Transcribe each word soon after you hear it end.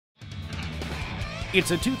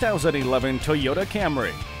It's a 2011 Toyota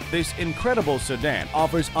Camry. This incredible sedan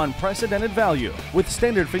offers unprecedented value with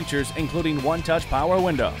standard features including one-touch power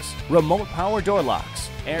windows, remote power door locks,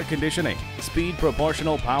 air conditioning, speed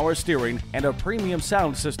proportional power steering, and a premium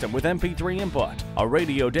sound system with MP3 input, a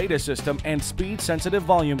radio data system, and speed-sensitive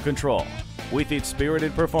volume control. With its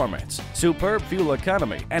spirited performance, superb fuel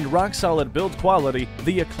economy, and rock-solid build quality,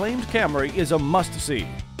 the acclaimed Camry is a must-see.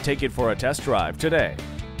 Take it for a test drive today.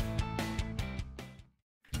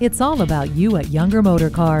 It's all about you at Younger Motor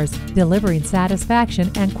Cars, delivering satisfaction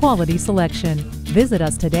and quality selection. Visit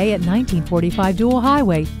us today at 1945 Dual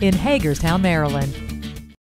Highway in Hagerstown, Maryland.